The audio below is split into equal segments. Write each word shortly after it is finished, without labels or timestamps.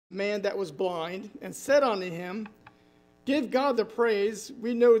man that was blind, and said unto him, Give God the praise.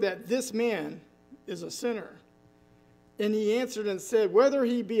 We know that this man is a sinner. And he answered and said, Whether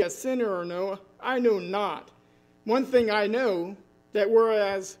he be a sinner or no, I know not. One thing I know, that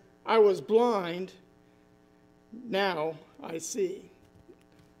whereas I was blind, now I see.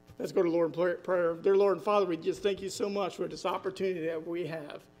 Let's go to Lord in prayer. Dear Lord and Father, we just thank you so much for this opportunity that we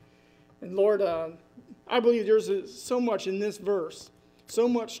have. And Lord, I believe there's so much in this verse, so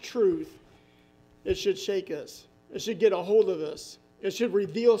much truth. It should shake us. It should get a hold of us. It should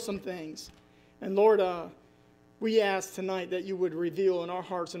reveal some things. And Lord, we ask tonight that you would reveal in our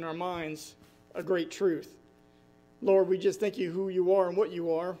hearts and our minds a great truth. Lord, we just thank you who you are and what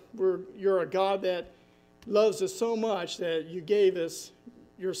you are. You're a God that loves us so much that you gave us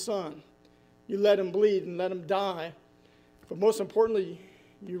your son. You let him bleed and let him die. But most importantly,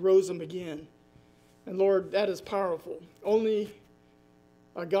 you rose him again. And Lord, that is powerful. Only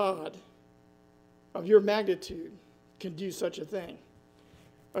a God of your magnitude can do such a thing.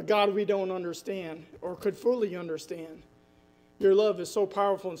 A God we don't understand or could fully understand. Your love is so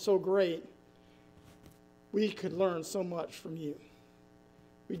powerful and so great. We could learn so much from you.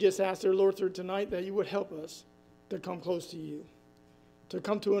 We just ask, dear Lord, through tonight that you would help us to come close to you, to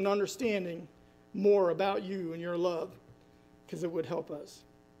come to an understanding more about you and your love, because it would help us.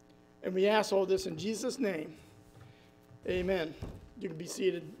 And we ask all this in Jesus' name. Amen. You can be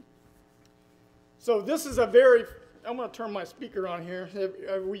seated. So this is I'm going to turn my speaker on here.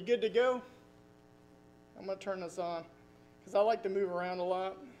 Are we good to go? I'm going to turn this on because I like to move around a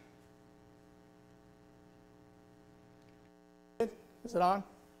lot. Is it on?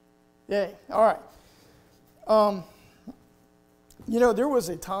 Yay. All right. There was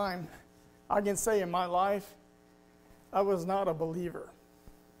a time, I can say in my life, I was not a believer.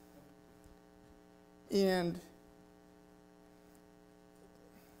 And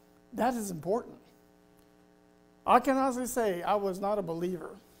that is important. I can honestly say I was not a believer.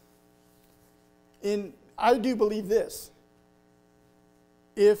 And I do believe this.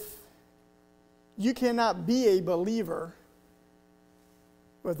 If you cannot be a believer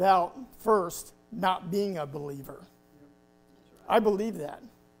without first not being a believer. I believe that.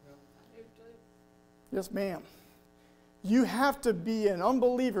 Yes, ma'am. You have to be an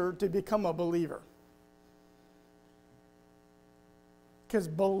unbeliever to become a believer. Because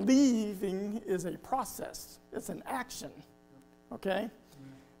believing is a process. It's an action. Okay?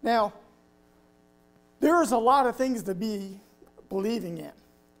 Now, there's a lot of things to be believing in.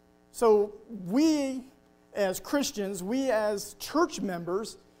 So we as Christians, we as church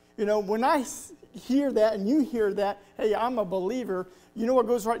members, when I hear that and you hear that, hey, I'm a believer, you know what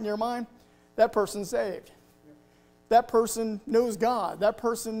goes right in your mind? That person's saved. That person knows God. That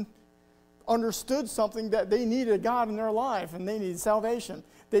person understood something that they needed God in their life and they needed salvation.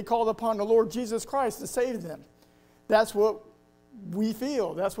 They called upon the Lord Jesus Christ to save them. That's what we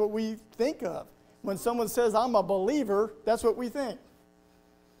feel. That's what we think of. When someone says, I'm a believer, that's what we think.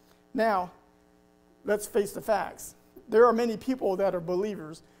 Now, let's face the facts. There are many people that are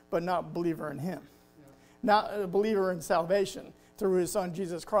believers, but not a believer in him. Yeah. Not a believer in salvation through his son,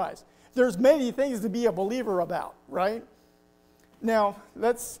 Jesus Christ. There's many things to be a believer about, right? Now,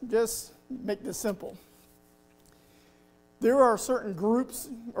 let's just make this simple. There are certain groups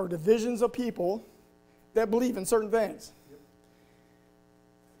or divisions of people that believe in certain things. Yep.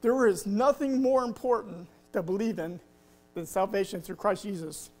 There is nothing more important to believe in than salvation through Christ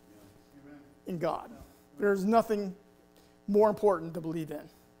Jesus. In God. There's nothing more important to believe in.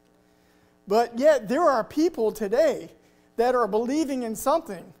 But yet there are people today that are believing in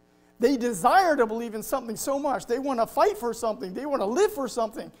something. They desire to believe in something so much. They want to fight for something. They want to live for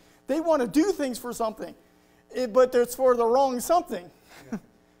something. They want to do things for something. But it's for the wrong something. Yeah.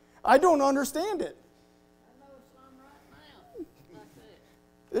 I don't understand it. I know some right now. Like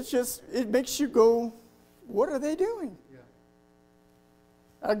that. It's just, it makes you go, what are they doing? Yeah.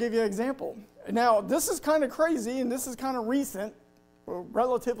 I'll give you an example. Now, this is kind of crazy, and this is kind of recent, or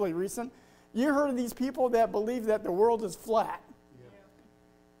relatively recent. You heard of these people that believe that the world is flat.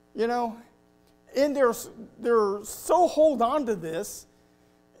 Yeah. And they're so hold on to this,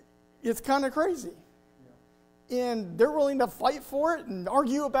 it's kind of crazy. Yeah. And they're willing to fight for it and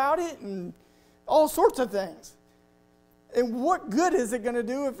argue about it and all sorts of things. And what good is it going to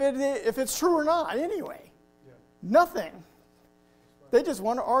do if it's true or not anyway? Yeah. Nothing. They just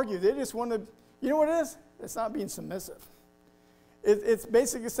want to argue. They just want to, you know what it is? It's not being submissive. It's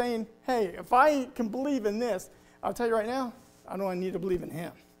basically saying, hey, if I can believe in this, I'll tell you right now, I know I need to believe in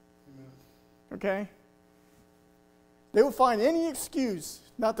him. Amen. Okay? They will find any excuse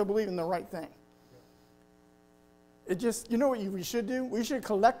not to believe in the right thing. It just, you know what we should do? We should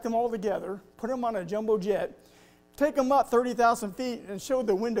collect them all together, put them on a jumbo jet, take them up 30,000 feet, and show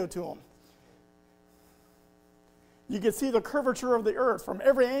the window to them. You can see the curvature of the earth from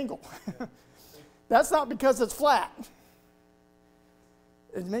every angle. That's not because it's flat.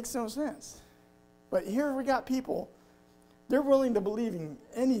 It makes no sense. But here we got people, they're willing to believe in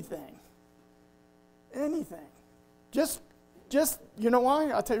anything. Anything. Just, you know why?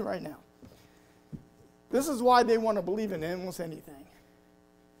 I'll tell you right now. This is why they want to believe in almost anything.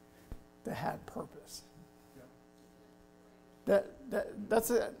 To have purpose. That's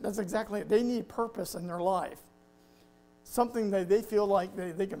it. That's exactly it. They need purpose in their life. Something that they feel like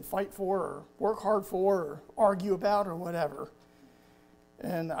they can fight for or work hard for or argue about or whatever.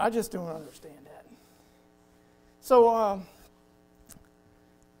 And I just don't understand that. So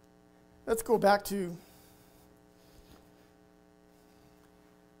let's go back to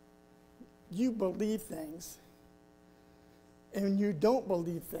you believe things and you don't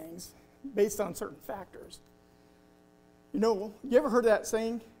believe things based on certain factors. You know, you ever heard that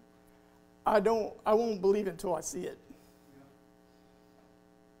saying? I won't believe it until I see it.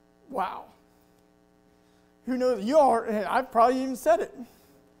 Wow. Who knows? You are, and I've probably even said it.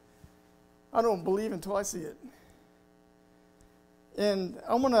 I don't believe until I see it. And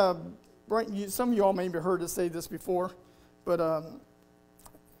I'm going to bring you, some of you all maybe heard us say this before, but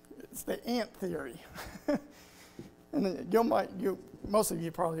it's the ant theory. And most of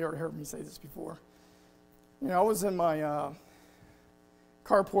you probably already heard me say this before. You know, I was in my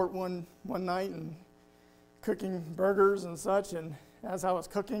carport one night and cooking burgers and such, and as I was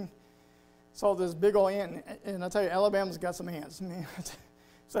cooking, saw this big old ant, and I tell you, Alabama's got some ants.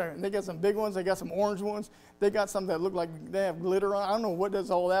 So they got some big ones, they got some orange ones, they got some that look like they have glitter on. I don't know what that's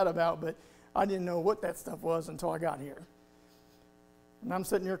all that about, but I didn't know what that stuff was until I got here. And I'm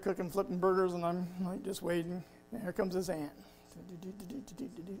sitting here cooking, flipping burgers, and I'm like just waiting, and here comes this ant.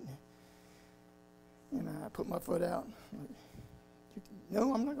 And I put my foot out. Like,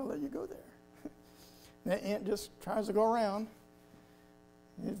 no, I'm not going to let you go there. That ant just tries to go around.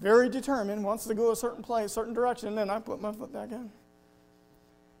 He's very determined, wants to go a certain place, certain direction, and then I put my foot back in.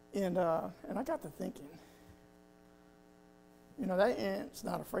 And I got to thinking, you know, that ant's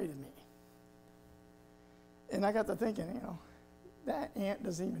not afraid of me. And I got to thinking, you know, that ant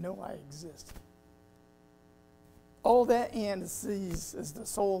doesn't even know I exist. All that ant sees is the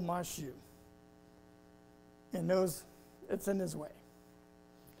sole of my shoe and knows it's in his way.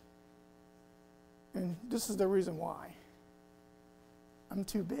 And this is the reason why. I'm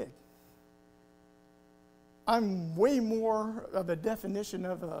too big. I'm way more of a definition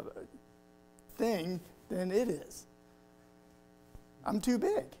of a thing than it is. I'm too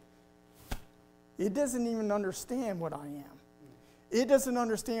big. It doesn't even understand what I am. It doesn't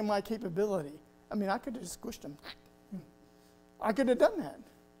understand my capability. I mean, I could have just squished him. I could have done that.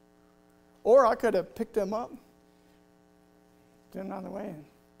 Or I could have picked him up, turned him out of the way, and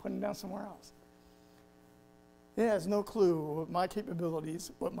put him down somewhere else. It has no clue what my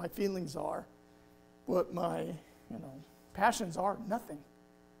capabilities, what my feelings are, what my, passions are, nothing.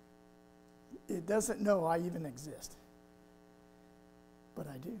 It doesn't know I even exist. But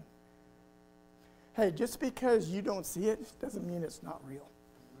I do. Hey, just because you don't see it doesn't mean it's not real.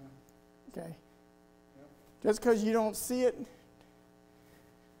 Okay? Yep. Just because you don't see it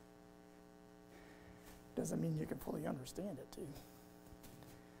doesn't mean you can fully understand it too.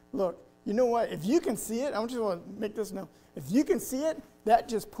 Look, you know what? If you can see it, I just want to make this known. If you can see it, that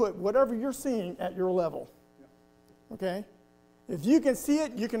just put whatever you're seeing at your level. Yep. Okay? If you can see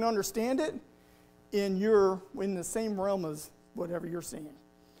it, you can understand it, and you're in the same realm as whatever you're seeing.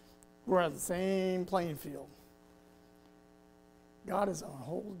 We're on the same playing field. God is a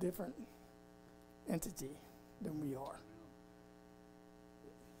whole different entity than we are.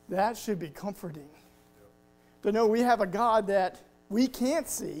 That should be comforting. To know we have a God that we can't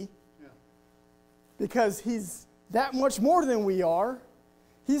see because he's that much more than we are.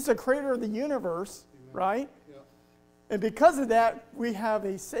 He's the creator of the universe, right? Yeah. And because of that, we have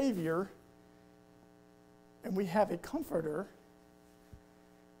a Savior and we have a Comforter,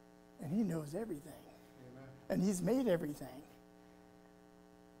 and he knows everything. Amen. And he's made everything.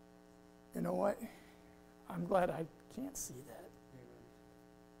 You know what? I'm glad I can't see that. Amen.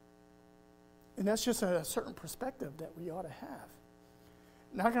 And that's just a certain perspective that we ought to have.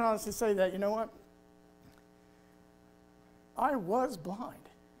 And I can honestly say that, you know what? I was blind.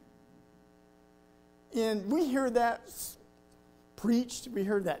 And we hear that preached, we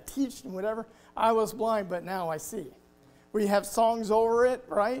hear that teached and whatever. I was blind, but now I see. We have songs over it,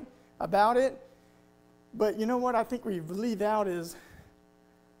 right? About it. But you know what I think we leave out is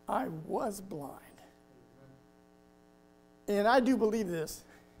I was blind. And I do believe this.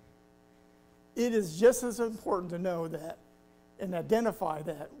 It is just as important to know that and identify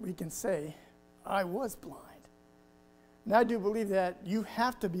that we can say, I was blind. And I do believe that you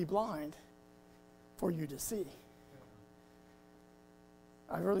have to be blind for you to see.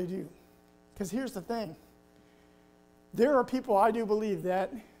 I really do. Because here's the thing. There are people, I do believe,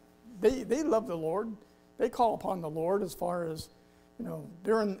 that they love the Lord. They call upon the Lord as far as,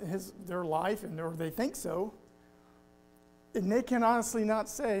 during their life, or they think so. And they can honestly not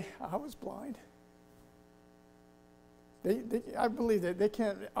say, I was blind. I believe that they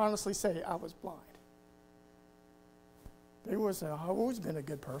can't honestly say, I was blind. They will say, I've always been a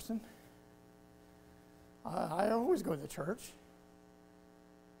good person. I always go to church.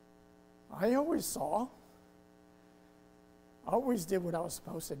 I always saw. I always did what I was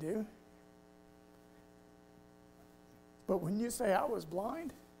supposed to do. But when you say I was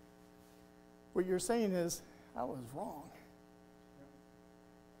blind, what you're saying is, I was wrong.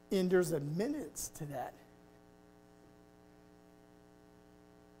 And there's a minutes to that.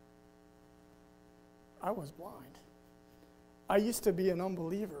 I was blind. I used to be an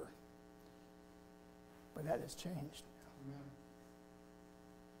unbeliever, but that has changed. Amen.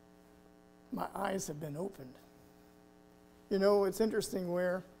 My eyes have been opened. It's interesting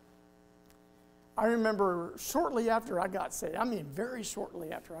where I remember shortly after I got saved, very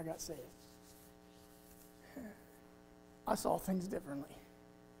shortly after I got saved, I saw things differently.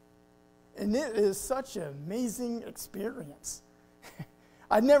 And it is such an amazing experience.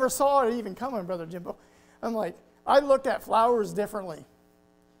 I never saw it even coming, Brother Jimbo. I'm like, I looked at flowers differently.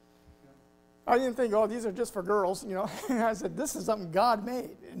 I didn't think, oh, these are just for girls, I said, this is something God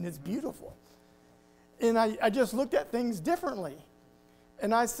made, and it's beautiful. And I just looked at things differently.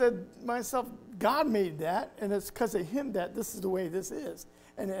 And I said to myself, God made that, and it's because of him that this is the way this is.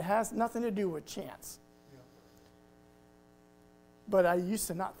 And it has nothing to do with chance. Yeah. But I used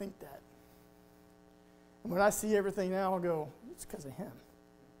to not think that. And when I see everything now, I go, it's because of him.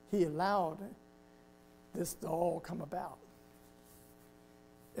 He allowed this to all come about.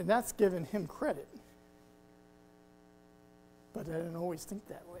 And that's giving him credit. But I didn't always think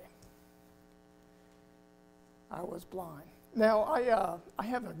that way. I was blind. Now, I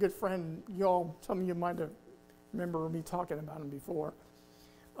have a good friend, some of you might have remember me talking about him before.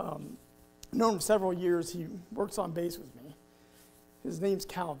 Known him several years. He works on bass with me. His name's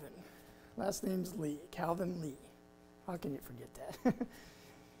Calvin. Last name's Lee. Calvin Lee. How can you forget that?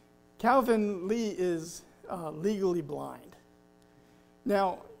 Calvin Lee is legally blind.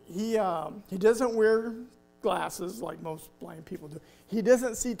 Now, he doesn't wear glasses like most blind people do. He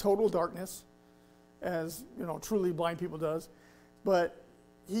doesn't see total darkness, as truly blind people does, but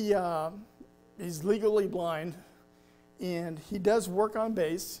he's legally blind, and he does work on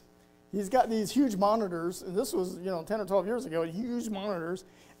bass. He's got these huge monitors, and this was 10 or 12 years ago, huge monitors,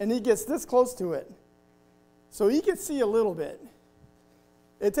 and he gets this close to it, so he can see a little bit.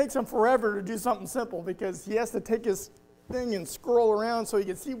 It takes him forever to do something simple because he has to take his thing and scroll around so he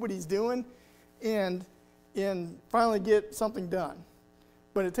can see what he's doing, and finally get something done.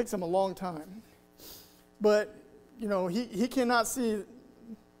 But it takes him a long time. But, he cannot see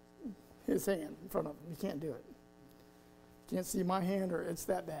his hand in front of him. He can't do it. He can't see my hand, or it's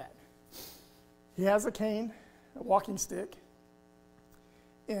that bad. He has a cane, a walking stick,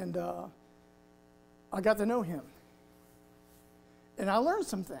 and I got to know him. And I learned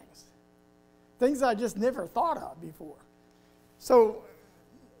some things I just never thought of before. So,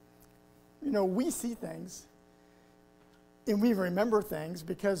 we see things, and we remember things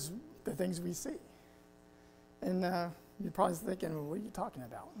because the things we see. And you're probably thinking, well, what are you talking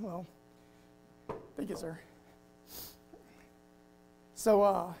about? Well, thank you, sir.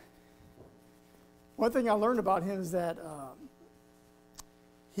 So one thing I learned about him is that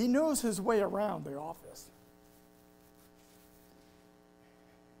he knows his way around the office.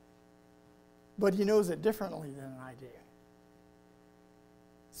 But he knows it differently than I do.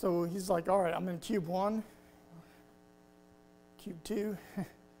 So he's like, all right, I'm in cube 1, cube 2,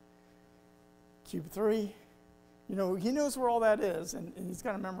 cube 3. He knows where all that is, and he's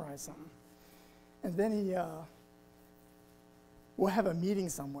got to memorize something. And then we'll have a meeting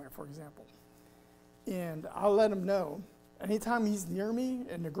somewhere, for example. And I'll let him know. Anytime he's near me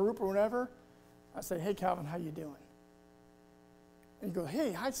in the group or whatever, I say, hey, Calvin, how you doing? And he goes,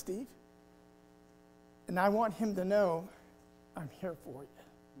 hey, hi, Steve. And I want him to know I'm here for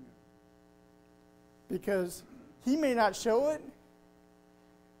you. Because he may not show it,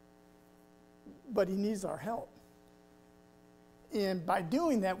 but he needs our help. And by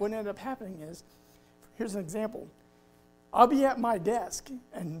doing that, what ended up happening is, here's an example. I'll be at my desk,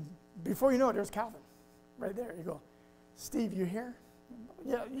 and before you know it, there's Calvin right there. You go, Steve, you here?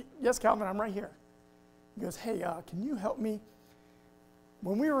 Yeah, yes, Calvin, I'm right here. He goes, hey, can you help me?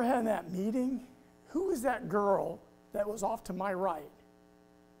 When we were having that meeting, who was that girl that was off to my right?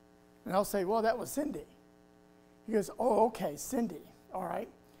 And I'll say, well, that was Cindy. He goes, oh, okay, Cindy, all right.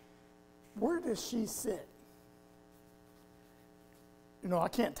 Where does she sit? You know, I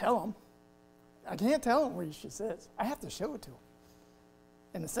can't tell him. I can't tell him where she sits. I have to show it to him,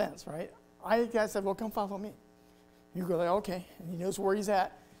 in a sense, right? I said, well, come follow me. You go like, okay, and he knows where he's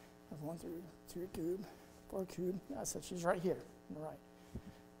at. 1 through 2 cube, 4 cube. I said, she's right here on the right.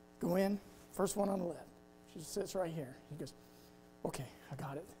 Go in, first one on the left. She sits right here. He goes, okay, I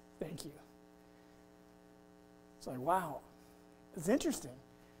got it. Thank you. It's like, wow, it's interesting.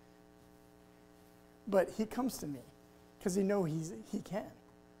 But he comes to me because he knows he can.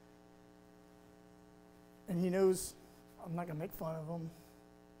 And he knows I'm not going to make fun of him.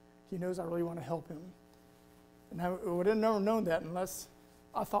 He knows I really want to help him. And I would have never known that unless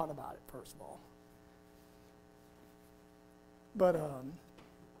I thought about it, first of all. But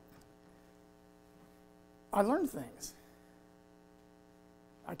I learned things.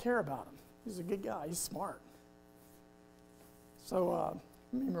 I care about him. He's a good guy. He's smart. So I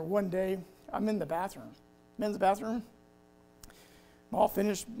remember one day, I'm in the bathroom, men's bathroom. I'm all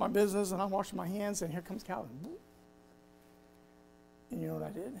finished my business, and I'm washing my hands, and here comes Calvin. And you know what I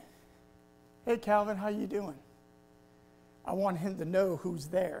did? Hey, Calvin, how you doing? I want him to know who's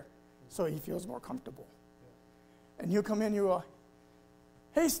there so he feels more comfortable. And he'll come in, you go,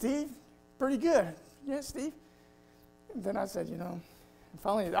 hey, Steve, pretty good. Yeah, Steve. And then I said, you know,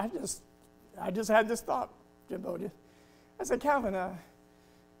 finally, I just had this thought, Jimbo did. I said, Calvin,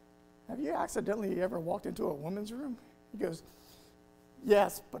 have you accidentally ever walked into a woman's room? He goes,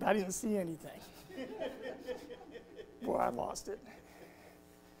 yes, but I didn't see anything. Boy, I lost it.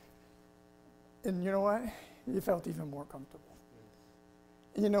 And you know what? He felt even more comfortable.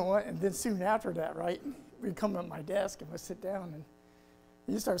 And you know what? And then soon after that, right, we come at my desk and we sit down, and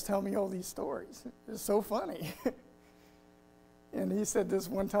he starts telling me all these stories. It's so funny. And he said this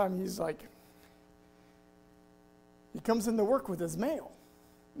one time, he's like, he comes into work with his mail.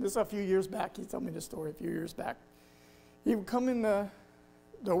 This a few years back. He told me this story a few years back. He would come in to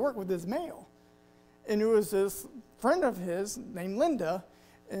work with his mail. And it was this friend of his named Linda.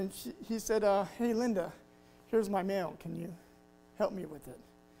 And he said, hey, Linda, here's my mail. Can you help me with it?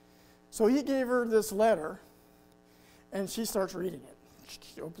 So he gave her this letter, and she starts reading it.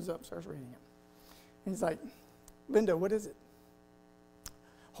 She opens up, starts reading it. And he's like, Linda, what is it?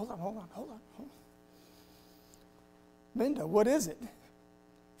 Hold on. Linda, what is it?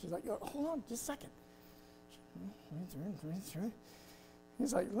 She's like, hold on just a second.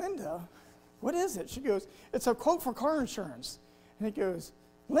 He's like, Linda, what is it? She goes, it's a quote for car insurance. And he goes,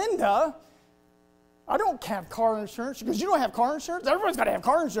 Linda, I don't have car insurance. She goes, you don't have car insurance? Everyone's got to have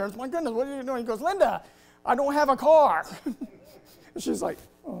car insurance. My goodness, what are you doing? He goes, Linda, I don't have a car. And she's like,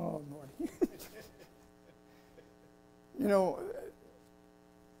 oh, Lord. You know,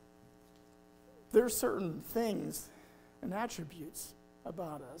 there's certain things and attributes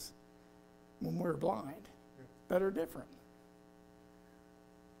about us when we're blind that are different.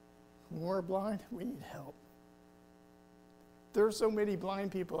 When we're blind, we need help. There are so many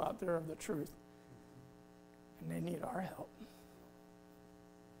blind people out there of the truth, and they need our help.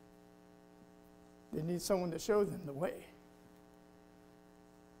 They need someone to show them the way.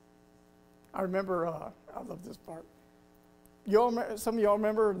 I remember, I love this part. Some of y'all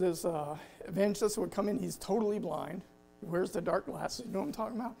remember this evangelist would come in, he's totally blind. He wears the dark glasses, you know what I'm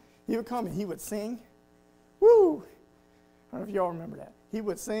talking about? He would come and he would sing. Woo! I don't know if y'all remember that. He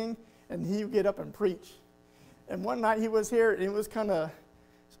would sing and he would get up and preach. And one night he was here and it was kind of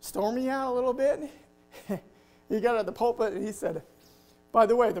stormy out a little bit. He got at the pulpit and he said, by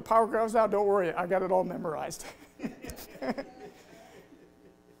the way, the power goes out, don't worry, I got it all memorized.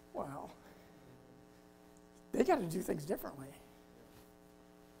 Wow. They got to do things differently.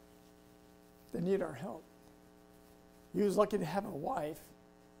 They need our help. He was lucky to have a wife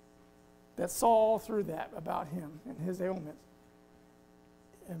that saw all through that about him and his ailments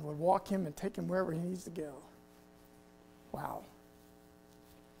and would walk him and take him wherever he needs to go. Wow.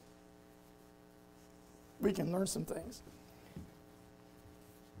 We can learn some things.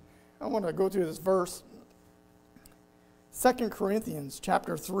 I want to go through this verse. 2 Corinthians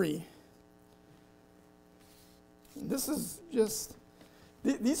chapter 3. This is just,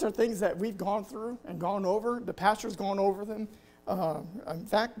 these are things that we've gone through and gone over. The pastor's gone over them. In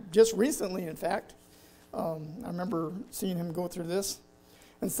fact, just recently, I remember seeing him go through this.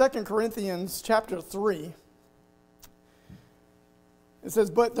 In 2 Corinthians chapter 3, it says,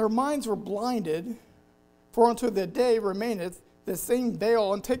 but their minds were blinded, For unto the day remaineth the same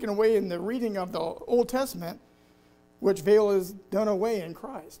veil and taken away in the reading of the Old Testament, which veil is done away in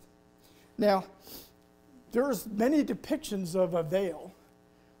Christ. Now, there's many depictions of a veil,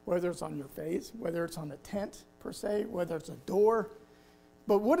 whether it's on your face, whether it's on a tent per se, whether it's a door.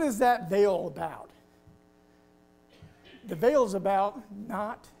 But what is that veil about? The veil is about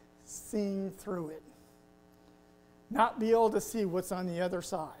not seeing through it, not be able to see what's on the other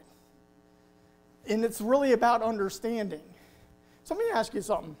side. And it's really about understanding. So let me ask you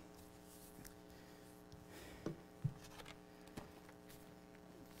something.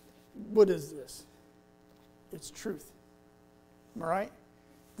 What is this? It's truth. Am I right?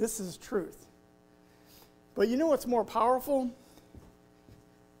 This is truth. But you know what's more powerful?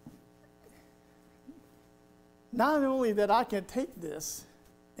 Not only that I can take this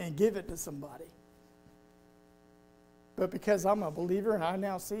and give it to somebody, but because I'm a believer and I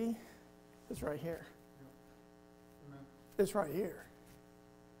now see, it's right here. It's right here.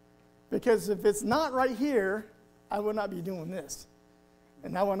 Because if it's not right here, I will not be doing this.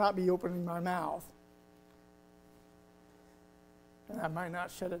 And I will not be opening my mouth. And I might not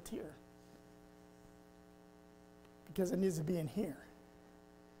shed a tear. Because it needs to be in here.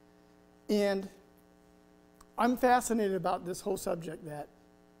 And I'm fascinated about this whole subject that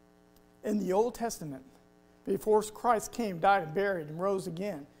in the Old Testament, before Christ came, died, and buried, and rose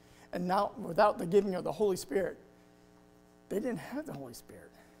again, and now without the giving of the Holy Spirit, they didn't have the Holy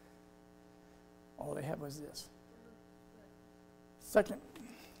Spirit. All they had was this. Second.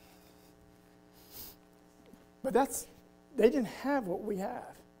 But they didn't have what we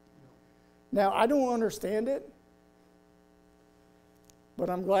have. Now, I don't understand it, but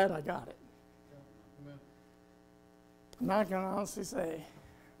I'm glad I got it. I'm not going to honestly say,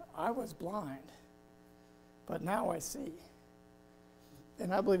 I was blind, but now I see.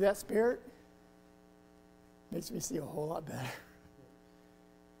 And I believe that Spirit makes me see a whole lot better.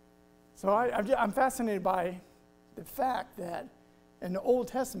 So I'm fascinated by the fact that in the Old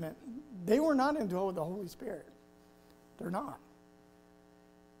Testament, they were not indwelled with the Holy Spirit. They're not.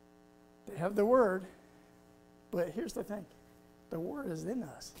 They have the Word, but here's the thing. The Word is in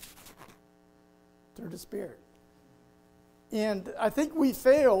us through the Spirit. And I think we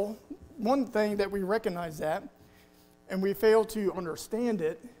fail, one thing that we recognize that, and we fail to understand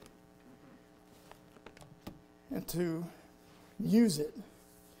it and to use it.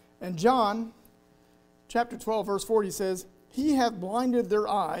 And John chapter 12, verse 40 says, He hath blinded their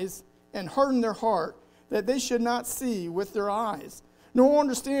eyes and hardened their heart, that they should not see with their eyes, nor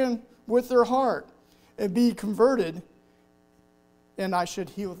understand with their heart, and be converted, and I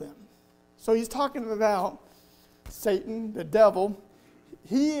should heal them. So he's talking about Satan, the devil.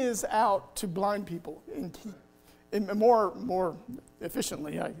 He is out to blind people and more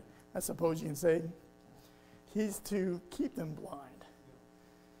efficiently, I suppose you can say. He's to keep them blind.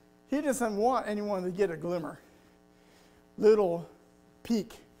 He doesn't want anyone to get a glimmer, little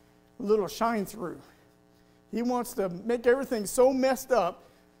peek, little shine through. He wants to make everything so messed up.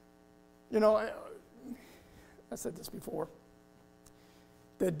 You know, I said this before.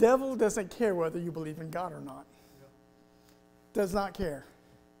 The devil doesn't care whether you believe in God or not. Does not care.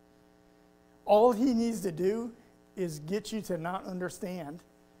 All he needs to do is get you to not understand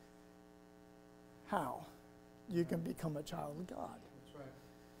how you can become a child of God.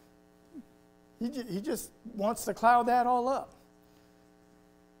 That's right. He just wants to cloud that all up.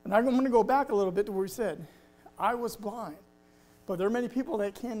 And I'm going to go back a little bit to where he said, I was blind. But there are many people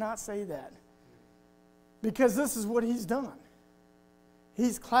that cannot say that. Because this is what he's done.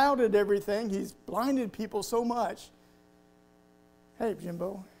 He's clouded everything. He's blinded people so much. Hey,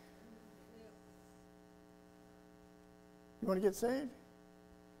 Jimbo. You want to get saved?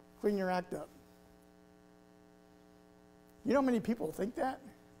 Clean your act up. You know how many people think that?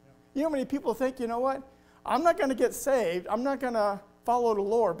 You know how many people think, you know what? I'm not going to get saved. I'm not going to follow the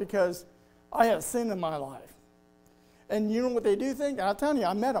Lord because I have sin in my life. And you know what they do think? And I'm telling you,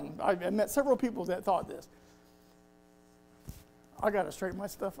 I met them. I met several people that thought this. I got to straighten my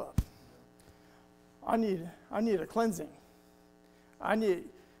stuff up. I need a cleansing. I need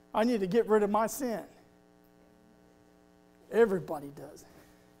to get rid of my sin. Everybody does.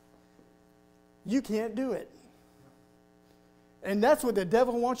 You can't do it. And that's what the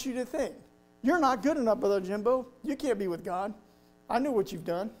devil wants you to think. You're not good enough, Brother Jimbo. You can't be with God. I know what you've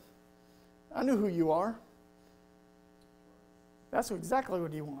done. I know who you are. That's exactly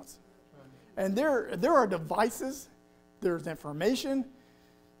what he wants. And there are devices, there's information,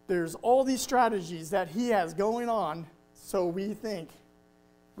 there's all these strategies that he has going on, so we think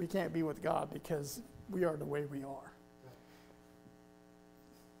we can't be with God because we are the way we are.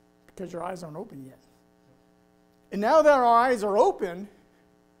 Because your eyes aren't open yet. And now that our eyes are open,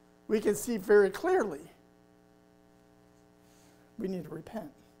 we can see very clearly. We need to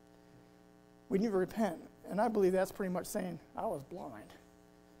repent. We need to repent. And I believe that's pretty much saying, I was blind.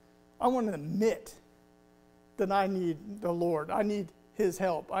 I want to admit that I need the Lord. I need his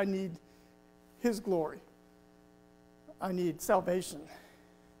help. I need his glory. I need salvation.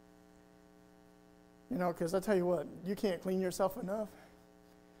 You know, because I tell you what, you can't clean yourself enough.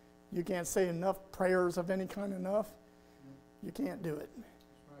 You can't say enough prayers of any kind enough. You can't do it.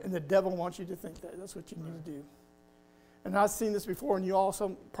 And the devil wants you to think that. That's what you need to do. And I've seen this before, and you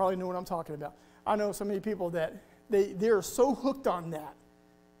also probably know what I'm talking about. I know so many people that they're so hooked on that.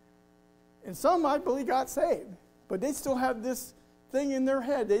 And some, I believe, got saved. But they still have this thing in their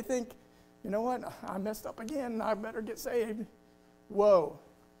head. They think, you know what, I messed up again. I better get saved. Whoa.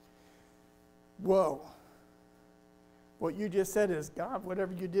 Whoa. What you just said is, God,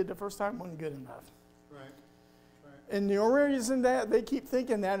 whatever you did the first time wasn't good enough. Right. And the only reason that they keep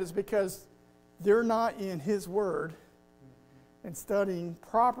thinking that is because they're not in his word and studying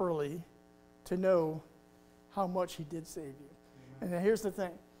properly to know how much he did save you. And then here's the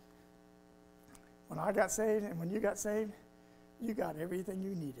thing. When I got saved and when you got saved, you got everything you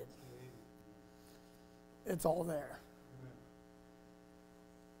needed. It's all there.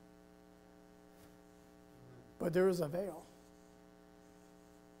 But there is a veil.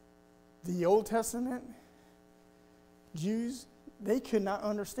 The Old Testament Jews, they could not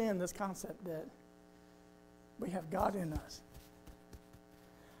understand this concept that we have God in us.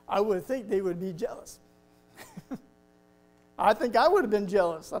 I would think they would be jealous. I think I would have been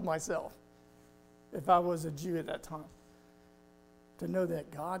jealous of myself if I was a Jew at that time. To know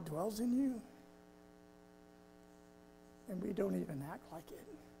that God dwells in you and we don't even act like it.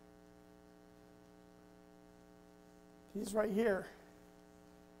 He's right here.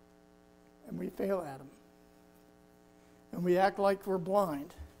 And we fail at him. And we act like we're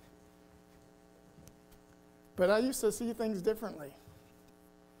blind. But I used to see things differently.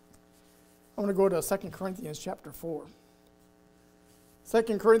 I'm going to go to 2 Corinthians chapter 4.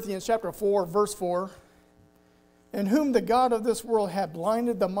 2 Corinthians chapter 4, verse 4. In whom the God of this world hath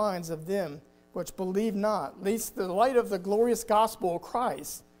blinded the minds of them which believe not, lest the light of the glorious gospel of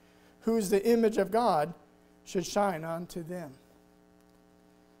Christ, who is the image of God, should shine unto them.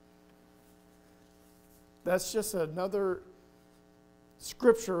 That's just another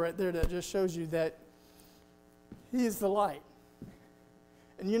scripture right there that just shows you that he is the light.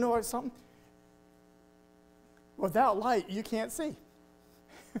 And you know what, something? Without light, you can't see.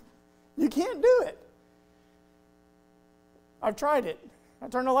 You can't do it. I've tried it. I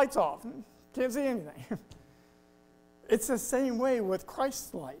turned the lights off. Can't see anything. It's the same way with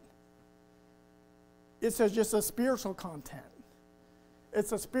Christ's light. It's just a spiritual content.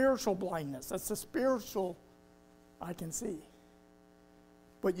 It's a spiritual blindness. It's a spiritual, I can see.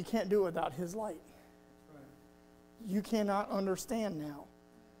 But you can't do it without his light. Right. You cannot understand now.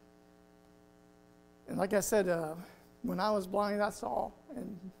 And like I said, when I was blind, I saw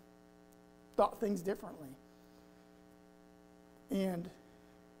and thought things differently. And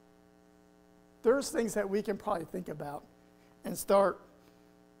there's things that we can probably think about and start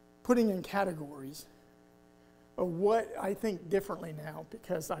putting in categories of what I think differently now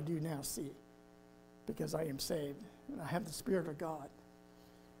because I do now see, because I am saved and I have the Spirit of God.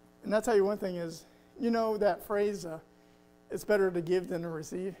 And I'll tell you one thing is, you know that phrase, it's better to give than to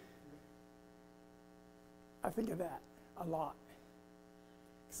receive? I think of that a lot.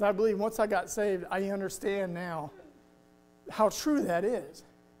 Because I believe once I got saved, I understand now how true that is.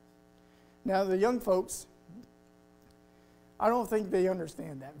 Now the young folks, I don't think they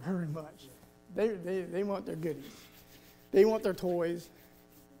understand that very much. They want their goodies. They want their toys.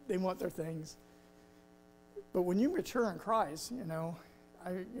 They want their things. But when you mature in Christ,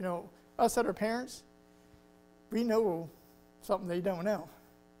 us that are parents, we know something they don't know.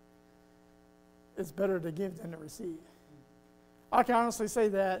 It's better to give than to receive. I can honestly say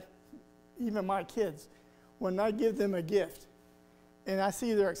that even my kids, when I give them a gift and I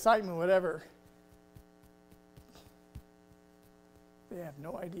see their excitement, whatever, they have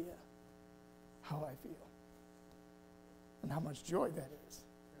no idea how I feel and how much joy that is.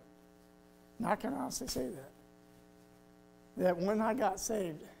 And I can honestly say that when I got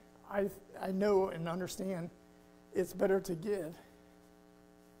saved, I know and understand it's better to give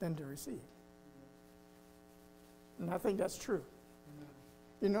than to receive. And I think that's true.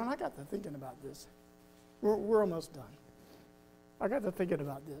 You know, and I got to thinking about this. We're almost done. I got to thinking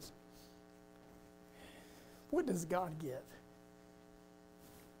about this. What does God give?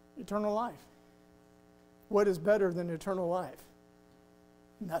 Eternal life. What is better than eternal life?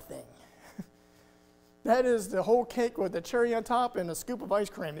 Nothing. That is the whole cake with the cherry on top and a scoop of ice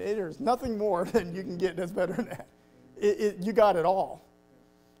cream. There's nothing more than you can get that's better than that. You got it all.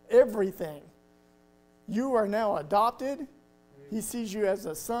 Everything. You are now adopted. He sees you as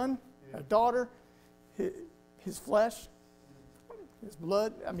a son, a daughter, his flesh, his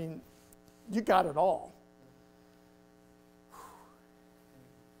blood. I mean, you got it all.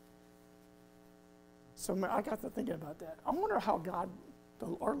 So I got to thinking about that. I wonder how God,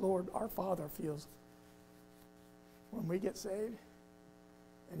 our Lord, our Father feels when we get saved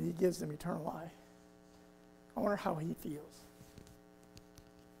and he gives them eternal life. I wonder how he feels.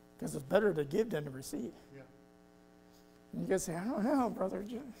 Because it's better to give than to receive. Yeah. And you guys say, I don't know, Brother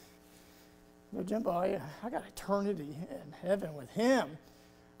Jimbo, I got eternity in heaven with him.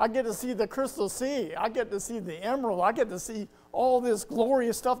 I get to see the crystal sea. I get to see the emerald. I get to see all this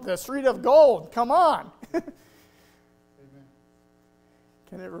glorious stuff, the street of gold. Come on. Amen.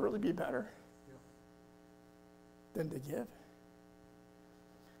 Can it really be better than to give?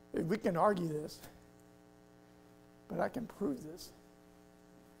 We can argue this, but I can prove this.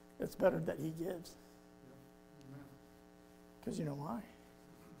 It's better that he gives. Because you know why?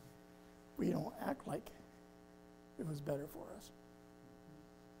 We don't act like it was better for us.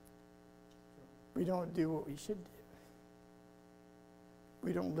 We don't do what we should do.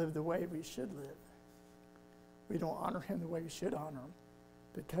 We don't live the way we should live. We don't honor him the way we should honor him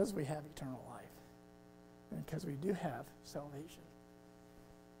because we have eternal life and because we do have salvation.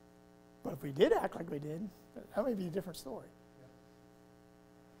 But if we did act like we did, that may be a different story.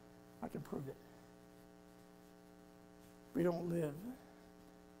 I can prove it. We don't live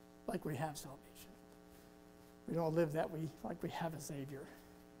like we have salvation. We don't live like we have a Savior.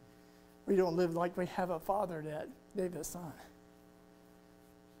 We don't live like we have a Father that gave His Son.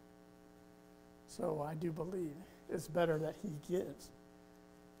 So I do believe it's better that He gives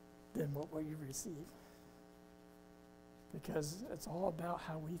than what we receive. Because it's all about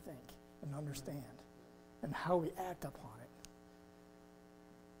how we think and understand and how we act upon it.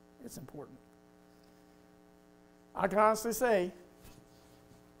 It's important. I can honestly say,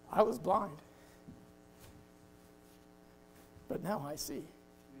 I was blind. But now I see.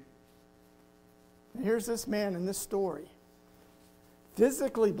 And here's this man in this story,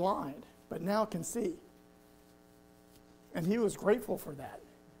 physically blind, but now can see. And he was grateful for that.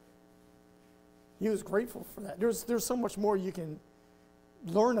 He was grateful for that. There's so much more you can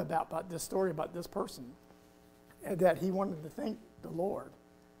learn about this story, about this person, and that he wanted to thank the Lord.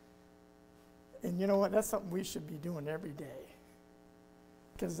 And you know what? That's something we should be doing every day.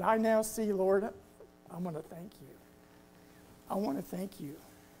 Because I now see, Lord, I want to thank you. I want to thank you.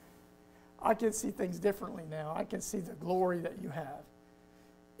 I can see things differently now. I can see the glory that you have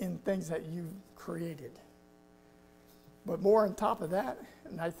in things that you've created. But more on top of that,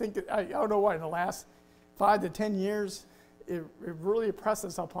 and I think that, I don't know why, in the last 5 to 10 years, it really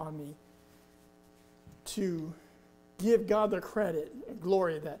impresses upon me to give God the credit and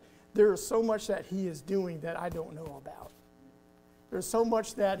glory that there is so much that he is doing that I don't know about. There's so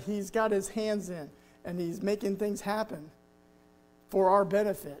much that he's got his hands in, and he's making things happen for our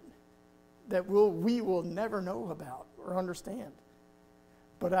benefit that we will never know about or understand.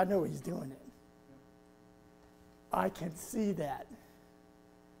 But I know he's doing it. I can see that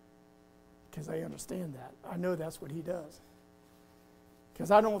because I understand that. I know that's what he does.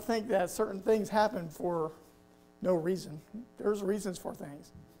 Because I don't think that certain things happen for no reason. There's reasons for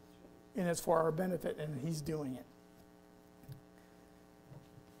things. And it's for our benefit, and he's doing it.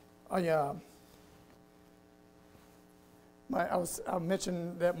 I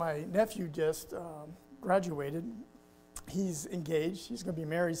mentioned that my nephew just graduated. He's engaged. He's going to be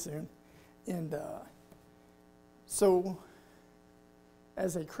married soon. And so,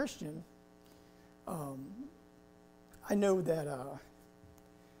 as a Christian, I know that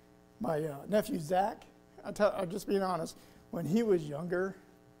my nephew Zach, I'm just being honest, when he was younger,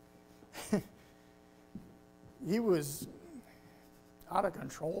 he was out of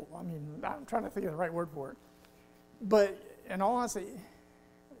control. I mean, I'm trying to think of the right word for it. But in all honesty,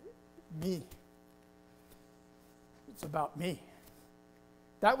 me. It's about me.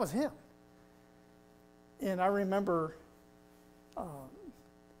 That was him. And I remember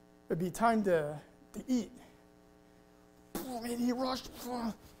it'd be time to eat. And he rushed.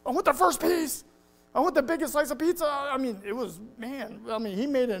 I want the first piece. I want the biggest slice of pizza. I mean, it was, man, he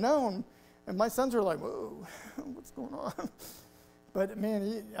made it known. And my sons were like, whoa, what's going on? But,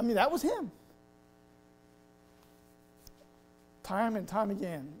 man, that was him. Time and time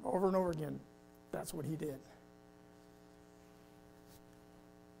again, over and over again, that's what he did.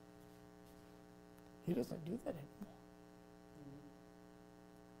 He doesn't do that anymore.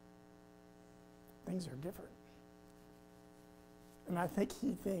 things are different. And I think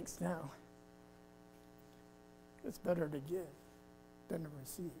he thinks now it's better to give than to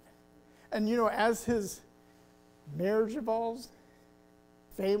receive. And as his marriage evolves,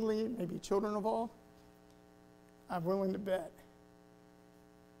 family, maybe children evolve, I'm willing to bet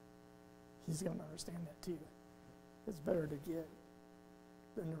he's going to understand that too. It's better to give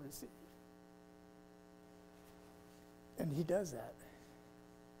than to receive. And he does that.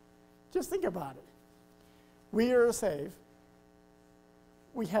 Just think about it. We are saved.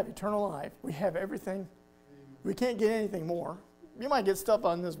 We have eternal life. We have everything. We can't get anything more. You might get stuff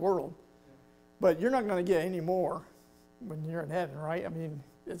on this world, but you're not going to get any more when you're in heaven, right? I mean,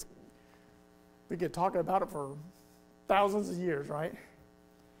 we could talk about it for thousands of years, right?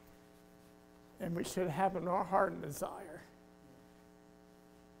 And we should have in our heart and desire,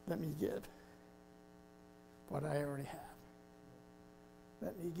 let me give what I already have.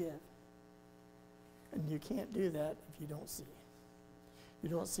 Let me give. And you can't do that if you don't see. You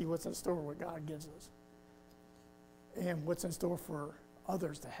don't see what's in store, what God gives us, and what's in store for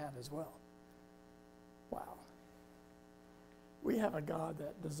others to have as well. Wow. We have a God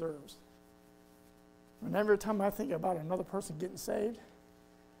that deserves. And every time I think about another person getting saved,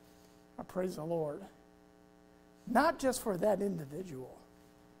 I praise the Lord. Not just for that individual,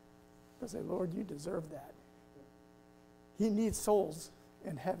 but say, Lord, you deserve that. He needs souls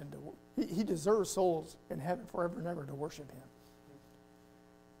in heaven. He deserves souls in heaven forever and ever to worship him.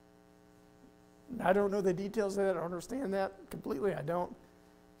 And I don't know the details of that. I don't understand that completely. I don't.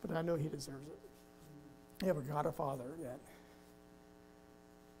 But I know he deserves it. We have a God, a Father that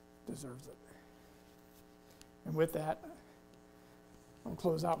deserves it. And with that, I'll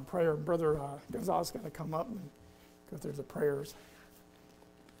close out in prayer. Brother Gonzalez is going to come up and go through the prayers.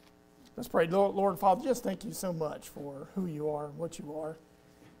 Let's pray. Lord, Father, just thank you so much for who you are and what you are.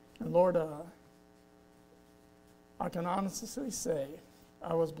 And Lord, I can honestly say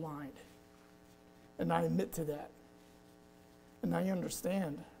I was blind. And I admit to that. And I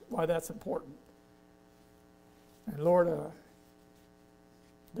understand why that's important. And Lord,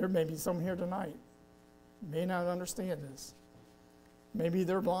 there may be some here tonight may not understand this. Maybe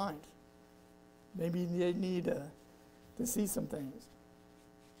they're blind. Maybe they need to see some things.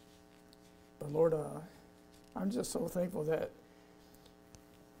 But Lord, I'm just so thankful that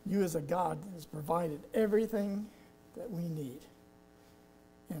you as a God has provided everything that we need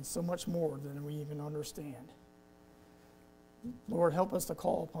and so much more than we even understand. Lord, help us to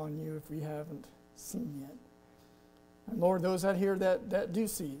call upon you if we haven't seen yet. And Lord, those out here that do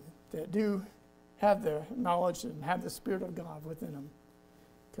see, that do have the knowledge and have the Spirit of God within them,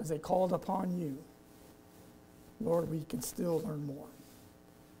 because they called upon you, Lord, we can still learn more.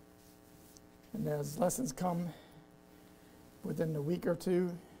 And as lessons come within a week or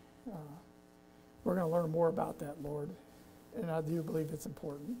two, we're going to learn more about that, Lord. And I do believe it's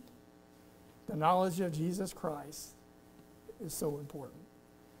important. The knowledge of Jesus Christ is so important.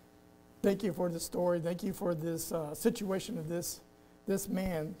 Thank you for this story. Thank you for this situation of this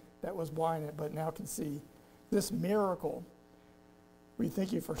man that was blind but now can see. This miracle. We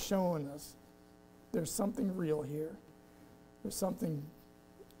thank you for showing us there's something real here. There's something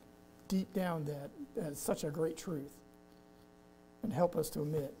deep down that is such a great truth. And help us to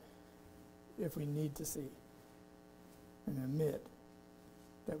admit if we need to see. And admit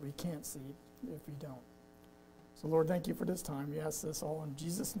that we can't see if we don't. So Lord, thank you for this time. We ask this all in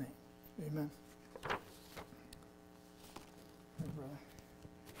Jesus' name. Amen. Hey, brother.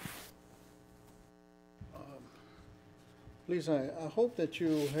 Please, I hope that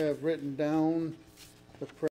you have written down the